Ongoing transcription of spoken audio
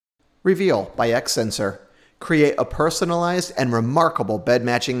Reveal by X-Sensor. Create a personalized and remarkable bed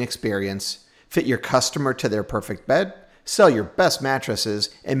matching experience. Fit your customer to their perfect bed, sell your best mattresses,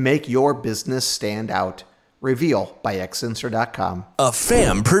 and make your business stand out. Reveal by Xsensor.com. A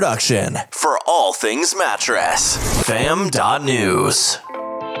FAM production for all things mattress. FAM.news.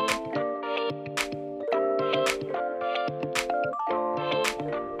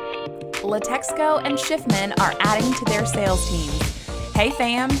 Latexco and Shifman are adding to their sales teams. Hey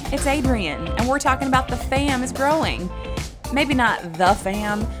fam, it's Adrian, and we're talking about the fam is growing. Maybe not the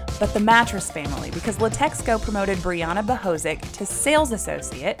fam, but the mattress family, because Latexco promoted Briana Bohaczyk to sales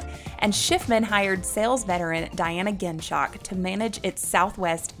associate, and Shifman hired sales veteran Diana Genshock to manage its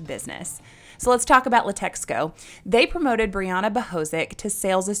Southwest business. So let's talk about Latexco. They promoted Briana Bohaczyk to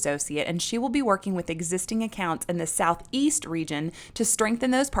sales associate, and she will be working with existing accounts in the Southeast region to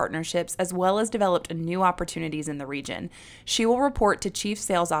strengthen those partnerships as well as develop new opportunities in the region. She will report to Chief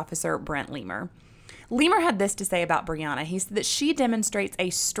Sales Officer Brent Lemer. Lemer had this to say about Briana. He said that she demonstrates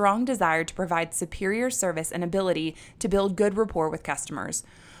a strong desire to provide superior service and ability to build good rapport with customers.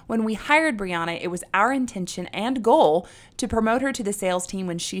 When we hired Briana, it was our intention and goal to promote her to the sales team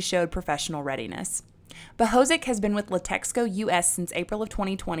when she showed professional readiness. Bohaczyk has been with Latexco US since April of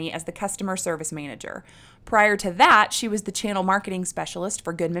 2020 as the customer service manager. Prior to that, she was the channel marketing specialist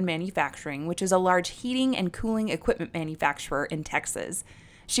for Goodman Manufacturing, which is a large heating and cooling equipment manufacturer in Texas.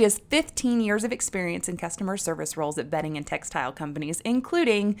 She has 15 years of experience in customer service roles at bedding and textile companies,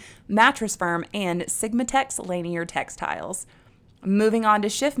 including Mattress Firm and Sigmatex Lanier Textiles. Moving on to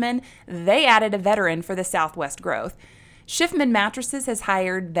Shifman, they added a veteran for the Southwest growth. Shifman Mattresses has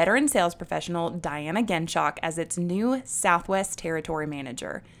hired veteran sales professional Diana Genshock as its new Southwest Territory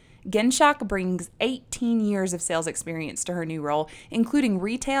Manager. Genshock brings 18 years of sales experience to her new role, including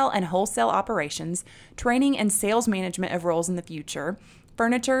retail and wholesale operations, training and sales management of roles in the future,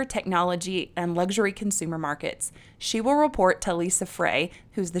 furniture, technology, and luxury consumer markets. She will report to Lisa Frey,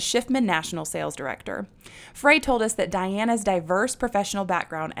 who's the Shifman National Sales Director. Frey told us that Diana's diverse professional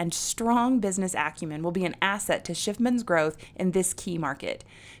background and strong business acumen will be an asset to Shifman's growth in this key market.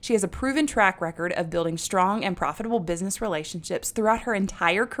 She has a proven track record of building strong and profitable business relationships throughout her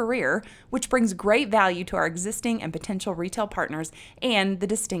entire career, which brings great value to our existing and potential retail partners and the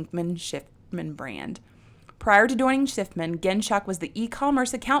Distinctman Shifman brand. Prior to joining Shifman, Genshock was the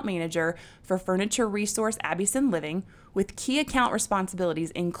e-commerce account manager for Furniture Resource Abyson Living, with key account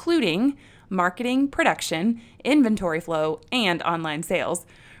responsibilities including marketing, production, inventory flow, and online sales.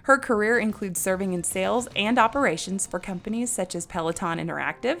 Her career includes serving in sales and operations for companies such as Peloton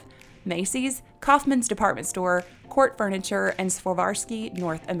Interactive, Macy's, Kaufman's Department Store, Court Furniture, and Swarovski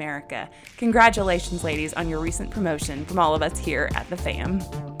North America. Congratulations, ladies, on your recent promotion from all of us here at the FAM.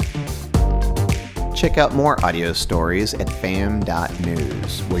 Check out more audio stories at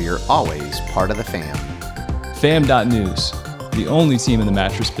fam.news, where you're always part of the fam. FAM.news, the only team in the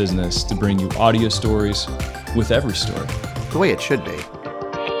mattress business to bring you audio stories with every story. The way it should be.